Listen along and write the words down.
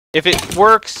If it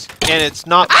works and it's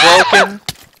not broken,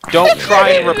 don't try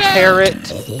and repair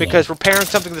it, because repairing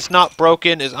something that's not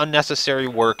broken is unnecessary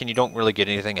work and you don't really get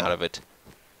anything out of it.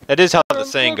 That is how the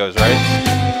saying goes, right?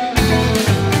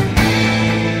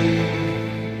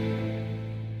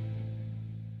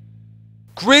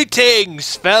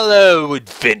 Greetings, fellow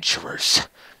adventurers.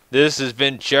 This is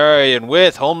Venturian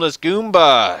with Homeless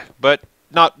Goomba, but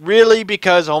not really,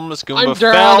 because Homeless Goomba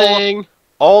fell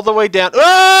all the way down.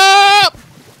 Ah!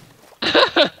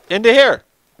 Into here.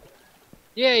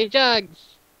 Yay,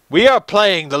 jugs. We are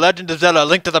playing The Legend of Zelda: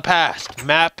 Link to the Past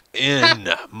map in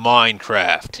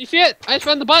Minecraft. You see it? I just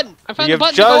found the button. I found the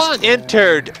button You've to go just on.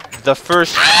 entered the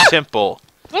first temple.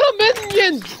 Little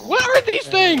minions! What are these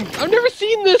things? I've never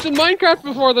seen this in Minecraft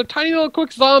before. They're tiny little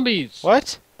quick zombies.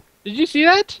 What? Did you see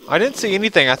that? I didn't see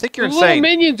anything. I think you're Those insane. little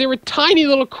minions, they were tiny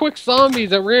little quick zombies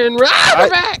that ran. We're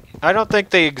back! I don't think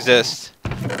they exist.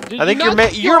 Did I think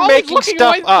you're making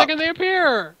stuff away the up. second they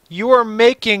appear. You are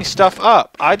making stuff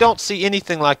up. I don't see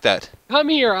anything like that. Come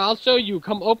here, I'll show you.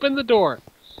 Come open the door.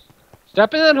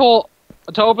 Step in that hole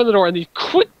to open the door, and these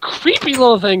quick, creepy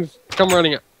little things come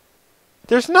running up.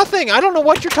 There's nothing. I don't know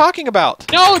what you're talking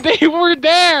about. No, they were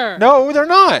there. No, they're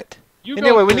not. You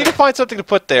anyway, we need to find something to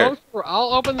put there.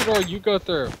 I'll open the door. You go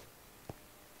through.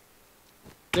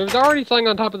 There's already something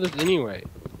on top of this anyway.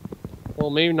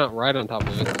 Well, maybe not right on top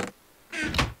of it.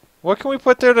 What can we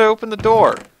put there to open the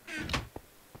door?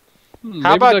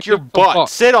 How about your butt?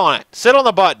 Sit on it. Sit on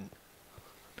the button.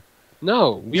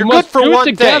 No, you're good for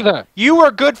one thing. You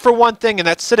are good for one thing, and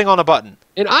that's sitting on a button.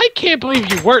 And I can't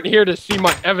believe you weren't here to see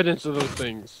my evidence of those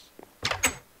things.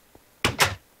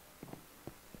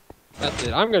 That's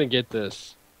it. I'm gonna get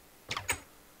this.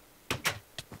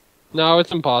 No,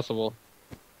 it's impossible.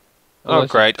 Oh,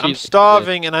 great. I'm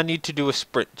starving, and I need to do a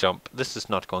sprint jump. This is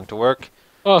not going to work.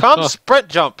 Come, sprint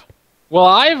jump! Well,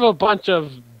 I have a bunch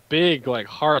of big, like,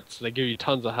 hearts that give you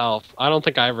tons of health. I don't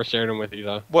think I ever shared them with you,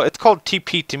 though. Well, it's called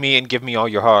TP to me and give me all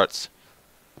your hearts.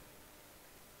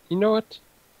 You know what?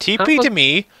 TP to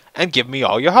me and give me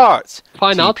all your hearts.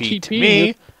 Fine, I'll TP TP to me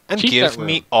you. and give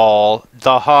me all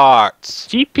the hearts.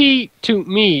 TP to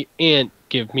me and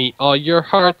give me all your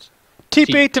hearts.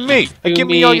 TP to me and give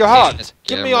me all your hearts.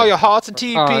 Give me all your hearts and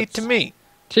TP to me.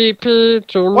 TP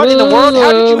to me. What in the world?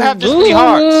 How did you have this many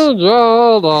hearts?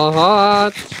 All the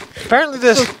hearts. Apparently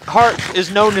this heart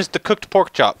is known as the cooked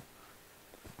pork chop.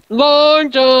 Long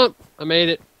jump. I made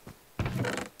it.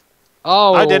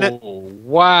 Oh, I didn't.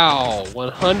 Wow,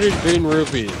 100 green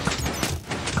rupees.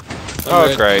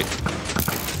 Oh, great.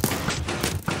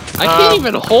 I can't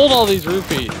even hold all these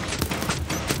rupees.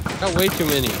 Got way too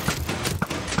many.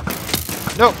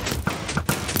 No.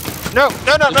 No,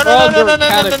 no, no, no, no, no, no,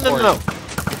 no, no, no, no.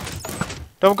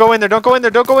 Don't go in there, don't go in there,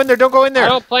 don't go in there, don't go in there. I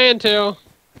don't plan to.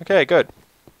 Okay, good.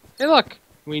 Hey, look.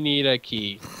 We need a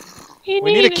key. We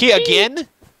need a key again?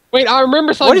 Wait, I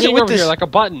remember something being over here, like a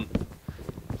button.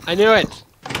 I knew it.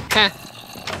 Ha.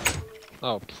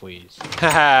 Oh, please.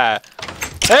 Haha.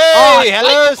 Hey,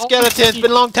 hello, skeleton. It's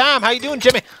been a long time. How you doing,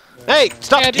 Jimmy? Hey,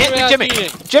 stop hitting me,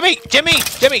 Jimmy.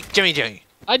 Jimmy.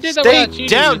 I did that without cheating.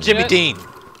 Stay down, Jimmy Dean.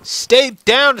 Stay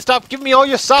down and stop giving me all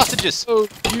your sausages. Oh,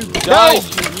 you died,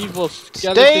 you evil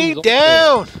skeleton. Stay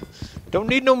down. Don't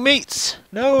need no meats.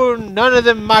 No, none of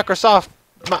them Microsoft.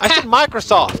 I said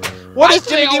Microsoft. What does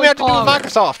Jimmy Dean have to do with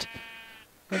Microsoft?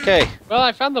 Okay. Well,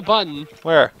 I found the button.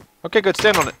 Where? Okay, good.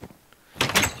 Stand on it.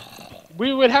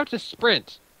 We would have to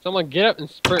sprint. Someone get up and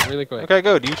sprint really quick. Okay,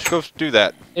 good. You should go do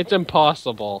that. It's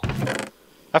impossible.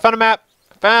 I found a map.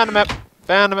 Found a map.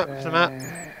 Found a map. Found a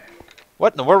map.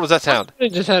 What in the world was that sound? I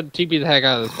just had to TP the heck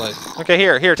out of this place. Okay,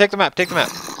 here. Take the map. Take the map.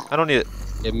 I don't need it.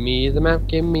 Give me the map.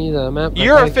 Give me the map.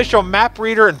 You're official map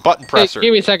reader and button presser. Hey,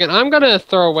 give me a second. I'm gonna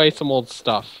throw away some old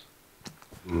stuff.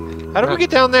 How do we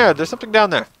get down there? There's something down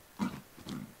there.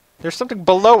 There's something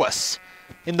below us.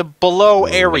 In the below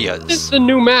areas. This is the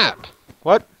new map.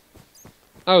 What?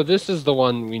 Oh, this is the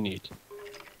one we need.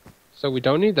 So we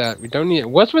don't need that. We don't need it.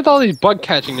 What's with all these bug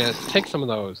catching nets? Take some of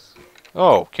those.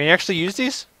 Oh, can you actually use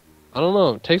these? I don't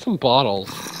know. Take some bottles.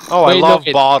 Oh, wait, I love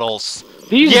bottles.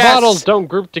 These bottles don't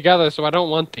group together, so I don't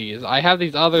want these. I have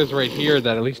these others right here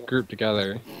that at least group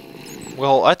together.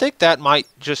 Well, I think that might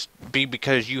just be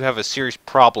because you have a serious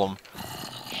problem.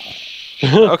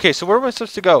 Okay, so where am I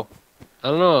supposed to go? I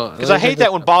don't know. Because I hate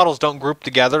that when bottles don't group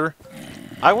together.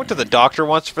 I went to the doctor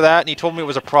once for that, and he told me it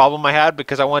was a problem I had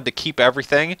because I wanted to keep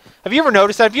everything. Have you ever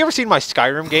noticed that? Have you ever seen my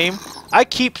Skyrim game? I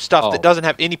keep stuff that doesn't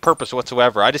have any purpose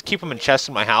whatsoever. I just keep them in chests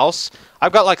in my house.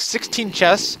 I've got like 16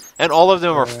 chests, and all of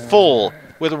them are full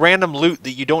with random loot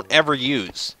that you don't ever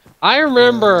use. I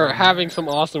remember having some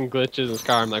awesome glitches in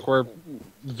Skyrim, like where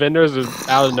vendors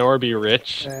out of nowhere be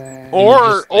rich.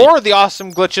 Or the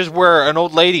awesome glitches where an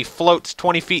old lady floats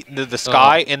 20 feet into the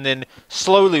sky and then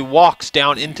slowly walks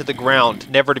down into the ground,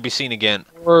 never to be seen again.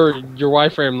 Or your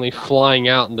wife randomly flying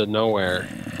out into nowhere.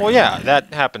 Well, yeah,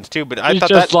 that happens too, but I She's thought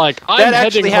just that, like, I'm that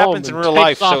actually heading home happens in and real takes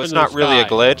life, off so it's into the not really a sky.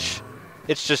 glitch.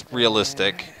 It's just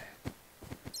realistic.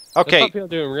 That's Okay, what people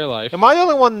do in real life. am I the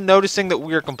only one noticing that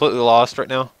we are completely lost right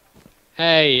now?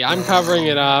 Hey, I'm covering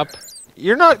it up.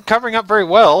 You're not covering up very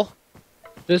well.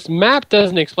 This map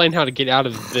doesn't explain how to get out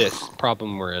of this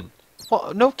problem we're in.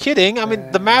 Well, no kidding. I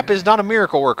mean, the map is not a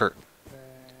miracle worker.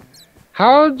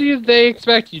 How do they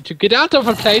expect you to get out of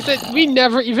a place that we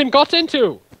never even got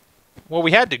into? Well,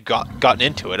 we had to gotten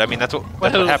into it. I mean, that's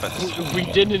what happens. We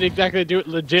didn't exactly do it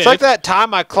legit. It's like that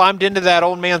time I climbed into that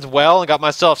old man's well and got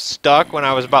myself stuck when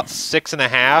I was about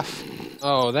 6.5.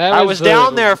 Oh, that I was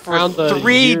down there for around the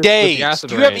 3 years with the days. acid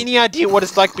Do you have rain. any idea what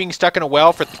it's like being stuck in a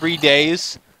well for 3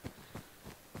 days?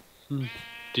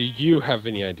 Do you have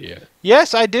any idea?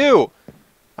 Yes, I do.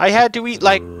 I had to eat,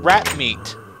 like, rat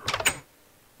meat.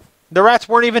 The rats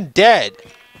weren't even dead.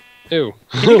 Ew.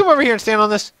 Can you come over here and stand on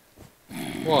this?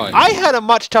 Why? I had a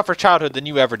much tougher childhood than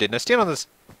you ever did. Now stand on this.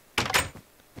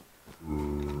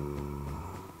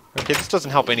 Okay, this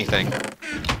doesn't help anything.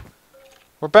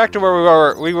 We're back to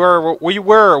where we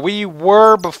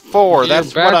were before.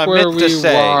 That's what I meant to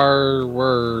say.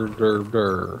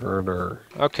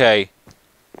 Okay.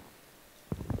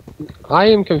 I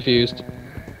am confused.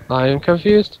 I am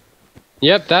confused.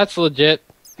 Yep, that's legit.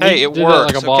 Hey, You it did that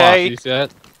works, like a boss, okay? you see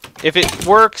that? If it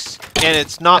works and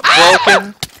it's not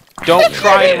broken, don't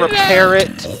try and repair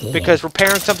it, because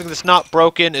repairing something that's not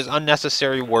broken is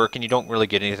unnecessary work and you don't really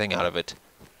get anything out of it.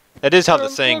 That is how the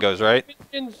saying goes, right?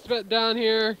 Minions down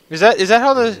here. Is that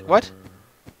how the what?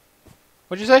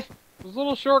 What'd you say? Those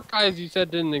little short guys you said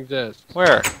didn't exist.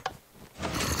 Where?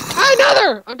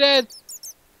 Another! I'm dead.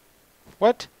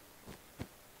 What?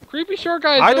 Creepy short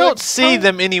guys. I they're don't like, see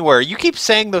them anywhere. You keep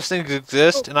saying those things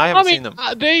exist, and I haven't seen them.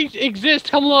 They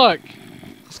exist. Come look.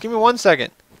 Just give me 1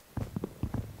 second.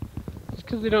 It's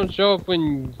because they don't show up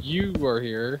when you are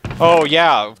here. Oh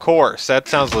yeah, of course. That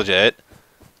sounds legit.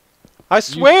 I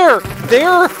swear,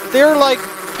 they're like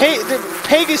they're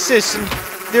Pegasus, and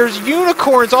there's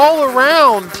unicorns all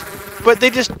around, but they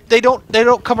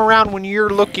don't come around when you're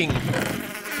looking.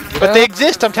 But they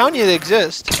exist. I'm telling you, they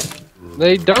exist.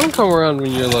 They don't come around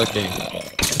when you're looking.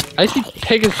 I see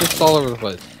Pegasus all over the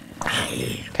place.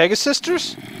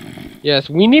 Pegasisters? Yes,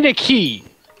 we need a key.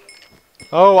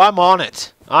 Oh, I'm on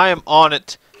it. I am on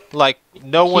it like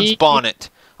no one's bonnet.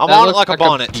 I'm on it like a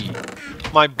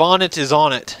bonnet. My bonnet is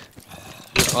on it.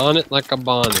 You're on it like a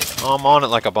bonnet. I'm on it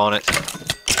like a bonnet.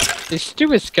 These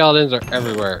stupid skeletons are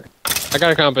everywhere. I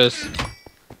got a compass.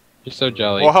 You're so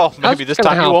jelly. Well, maybe this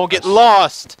time you won't get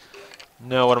lost.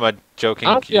 No, what am I joking?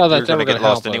 I don't see how that's You're ever gonna get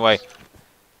lost anyway.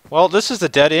 Well, this is the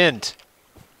dead end.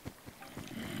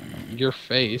 Your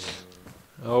face.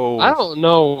 Oh. I don't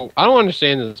know. I don't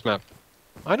understand this map.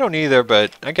 I don't either,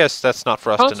 but I guess that's not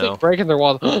for us to know. Breaking their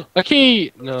walls. A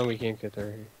key! No, we can't get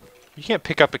there. You can't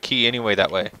pick up a key anyway that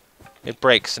way. It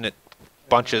breaks and it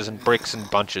bunches and breaks in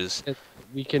bunches.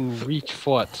 We can reach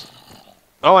foot.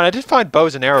 Oh, and I did find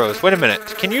bows and arrows. Wait a minute.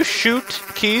 Can you shoot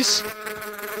keys?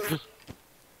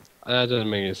 That doesn't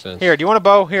make any sense. Here, do you want a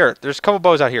bow? Here, there's a couple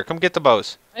bows out here. Come get the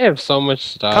bows. I have so much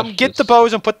stuff. Come get the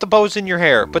bows and put the bows in your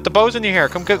hair. Put the bows in your hair.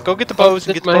 Come go get the bows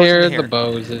and get the bows in your hair. The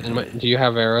bows in my... Do you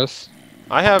have arrows?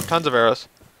 I have tons of arrows.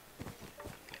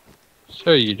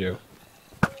 Sure you do.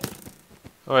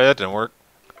 Oh, yeah, that didn't work.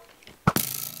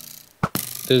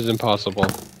 This is impossible.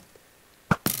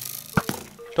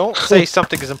 Don't say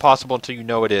something is impossible until you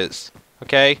know it is.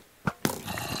 Okay?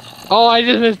 Oh, I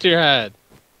just missed your head.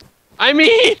 I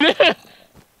mean...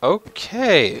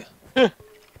 Okay.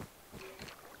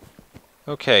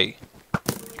 Okay.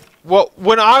 Well,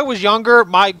 when I was younger,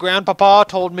 my grandpapa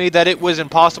told me that it was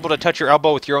impossible to touch your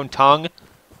elbow with your own tongue.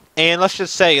 And let's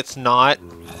just say it's not.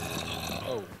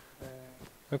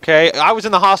 Okay, I was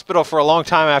in the hospital for a long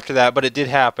time after that, but it did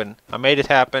happen. I made it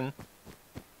happen.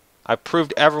 I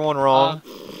proved everyone wrong.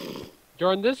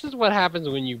 Jordan, this is what happens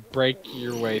when you break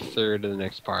your way through to the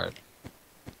next part.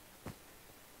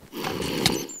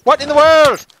 What in the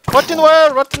world? What in the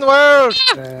world? What in the world?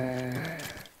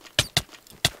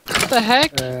 What the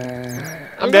heck?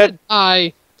 I'm dead. gonna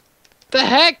die. The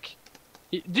heck?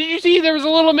 Did you see there was a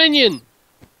little minion?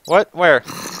 What? Where?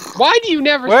 Why do you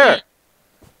never Where? see?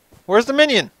 Where's the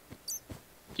minion?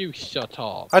 You shut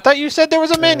up. I thought you said there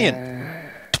was a minion.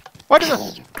 What is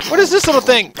this little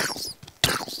thing?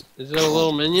 Is it a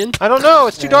little minion? I don't know.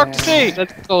 It's too dark to see.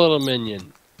 That's a little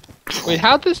minion. Wait,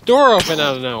 how'd this door open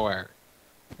out of nowhere?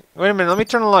 Wait a minute, let me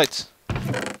turn the lights.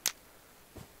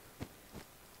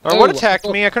 Or what attacked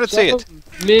me? I couldn't see it.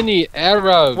 Mini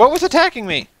arrows. What was attacking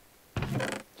me?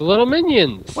 The little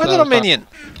minions. What little minion?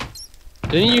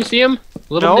 Didn't you see him?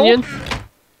 Little No. minion?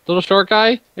 Little short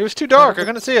guy? It was too dark, I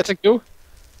couldn't see it. Like you?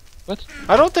 What?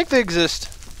 I don't think they exist.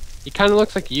 He kind of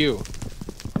looks like you.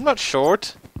 I'm not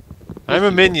short. I'm a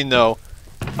minion, though.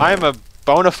 I am a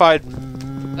bona fide minion.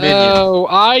 Oh,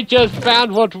 I just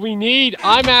found what we need.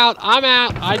 I'm out.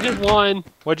 I just won.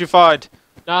 What'd you find?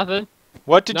 Nothing.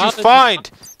 What did you Nothing.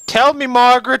 find? Tell me,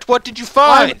 Margaret, what did you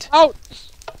find? I'm out.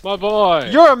 My boy.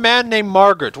 You're a man named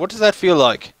Margaret. What does that feel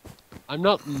like? I'm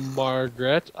not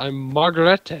Margaret. I'm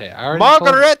Margarete. I already told you.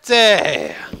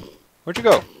 Margarete! Where'd you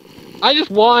go? I just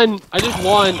won.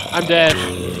 I'm dead.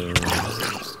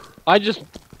 I just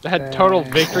had total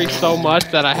victory so much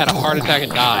that I had a heart attack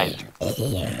and died.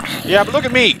 Yeah, but look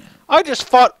at me. I just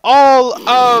fought all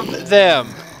of them.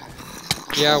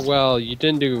 Yeah, well, you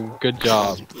didn't do a good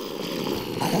job.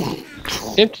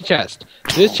 Empty chest.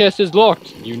 This chest is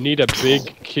locked. You need a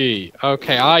big key.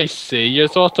 Okay, I see. You're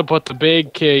supposed to put the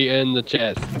big key in the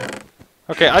chest.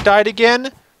 Okay, I died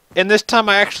again. And this time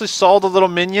I actually saw the little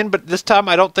minion, but this time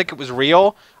I don't think it was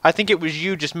real. I think it was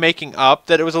you just making up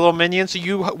that it was a little minion. So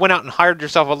you went out and hired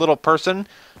yourself a little person,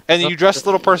 and then you dressed the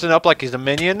little person up like he's a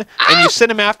minion, and you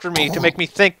sent him after me to make me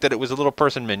think that it was a little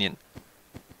person minion.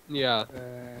 Yeah.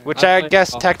 Which I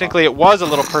guess technically it was a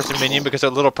little person minion because a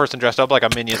little person dressed up like a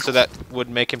minion, so that would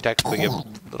make him technically a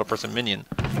little person minion,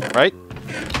 right?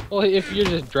 Well, if you're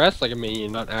just dressed like a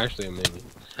minion, not actually a minion.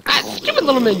 Ah, stupid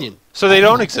little minion! So they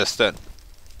don't exist then.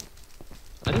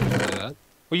 I didn't say that.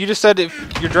 Well, you just said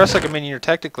if you're dressed like a minion, you're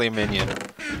technically a minion.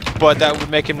 But that would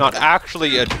make him not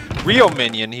actually a real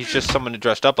minion, he's just someone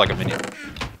dressed up like a minion.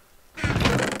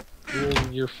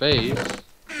 Your face.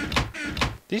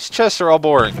 These chests are all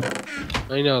boring.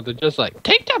 I know, they're just like,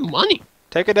 take that money!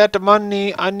 Take it at the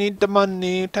money, I need the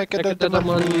money, take it Take at the money.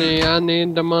 money, I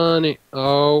need the money.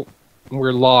 Oh,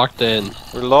 we're locked in.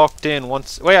 We're locked in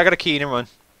once. Wait, I got a key, never mind.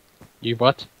 You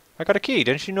what? I got a key,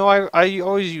 didn't you know I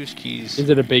always use keys? Is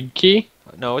it a big key?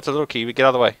 No, it's a little key, get out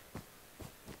of the way.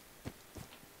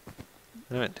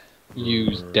 Wait a minute.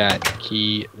 Use that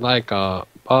key like a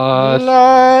boss.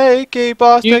 Like a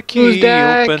boss, the Use key,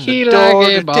 that open key the door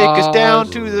like a to take us down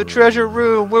boss. to the treasure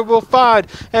room where we'll find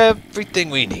everything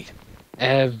we need.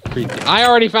 Everything. I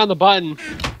already found the button.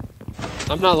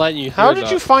 I'm not letting you through. How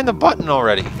did you find the button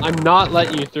already? I'm not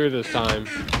letting you through this time.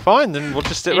 Fine, then we'll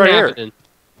just sit Ain't right here. happening.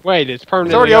 Wait, it's It's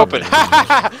permanently already open.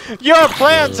 Your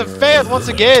plans have failed once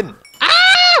again.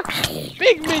 Ah!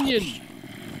 Big minion!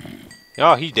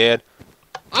 Oh, he's dead.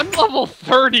 I'm level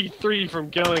 33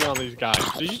 from killing all these guys.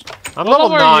 See? I'm What level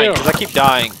level are 9 you? because I keep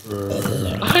dying.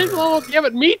 I'm level. Yeah,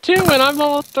 but me too, and I'm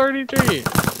level 33.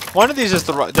 One of these is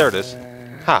the right. There it is.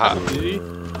 Haha. See?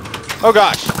 Oh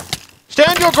gosh.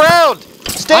 Stand your ground.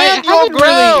 Stand I your haven't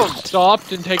ground. really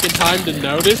stopped and taken time to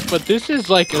notice, but this is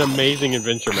like an amazing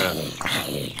adventure map.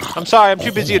 I'm sorry, I'm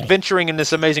too busy adventuring in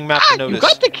this amazing map to notice. You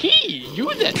got the key!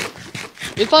 Use it!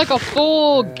 It's like a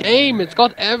full game. It's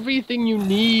got everything you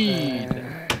need.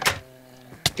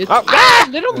 It's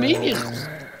little minions.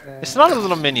 It's not a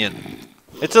little minion.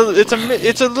 It's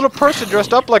a little person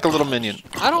dressed up like a little minion.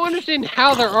 I don't understand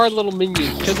how there are little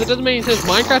minions, because it doesn't make any sense.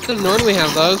 Minecraft doesn't normally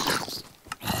have those.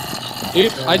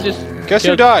 Dude, I just... Guess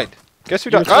who died? Guess who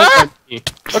died? Ah!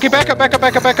 Okay, back up, back up,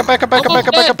 back up, back up, back up, back up, back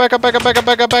up, back up, back up, back up, back up,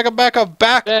 back up, back up, back up,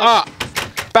 back up.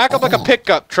 Back up like a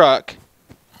pickup truck.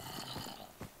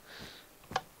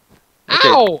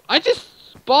 Ow! I just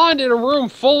spawned in a room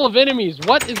full of enemies.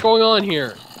 What is going on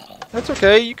here? That's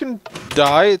okay, you can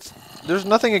die. There's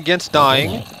nothing against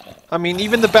dying. I mean,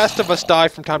 even the best of us die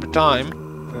from time to time.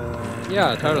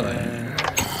 Yeah, totally.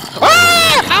 Ah!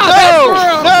 No!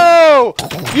 No!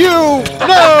 You!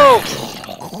 No!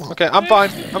 Okay, I'm fine.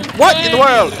 What in the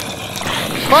world?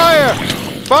 Fire!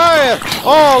 Fire!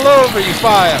 All over you,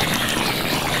 fire!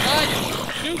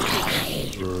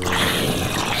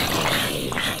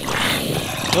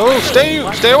 No, stay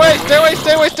away, stay away,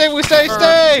 stay away, stay away,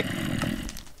 stay!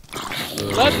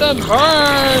 Let them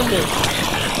burn!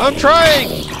 I'm trying!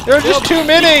 There are just too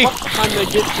many! Time they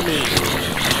get to me.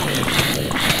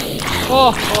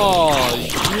 Oh,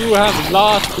 you have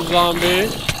lost, zombie.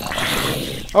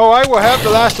 Oh, I will have the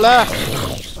last laugh.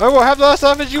 I will have the last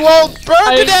laugh as you all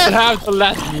burn to death! I have the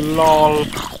last lol.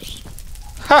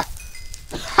 Ha!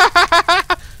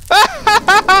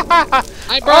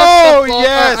 I broke the floor.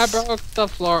 Yes! I broke the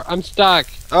floor. I'm stuck.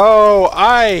 Oh,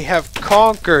 I have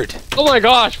conquered. Oh my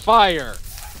gosh, fire!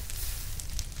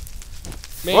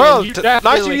 Man, Well, you nice of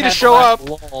definitely you to had the show last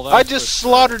up. lol, I that's just for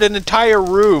slaughtered an entire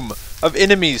room of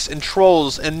enemies and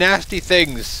trolls and nasty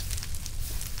things.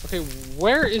 Okay,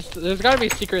 where is... There's gotta be a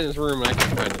secret in this room and I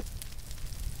can find it.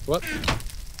 What?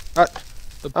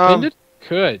 The Binded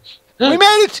Kuj. We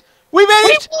made it! We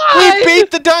made it! We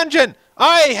beat the dungeon!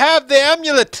 I have the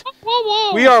amulet! Whoa,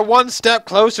 whoa! We are one step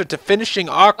closer to finishing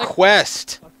our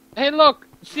quest. Hey, look!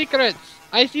 Secrets!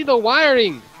 I see the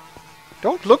wiring!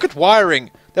 Don't look at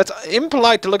wiring. That's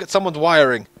impolite to look at someone's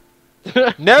wiring.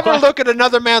 Never look at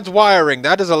another man's wiring.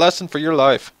 That is a lesson for your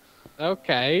life.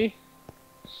 Okay.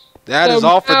 That is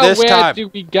all for this time. Where do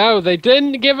we go? They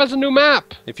didn't give us a new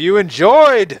map! If you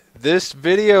enjoyed this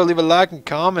video, leave a like and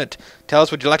comment. Tell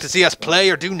us what you'd like to see us play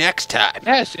or do next time.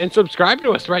 Yes, and subscribe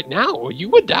to us right now or you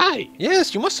would die.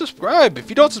 Yes, you must subscribe. If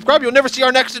you don't subscribe, you'll never see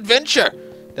our next adventure.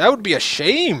 That would be a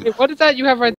shame. Hey, what is that you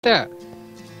have right there?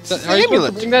 Are you supposed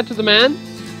to bring that to the man?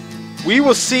 We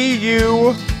will see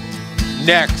you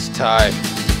next time.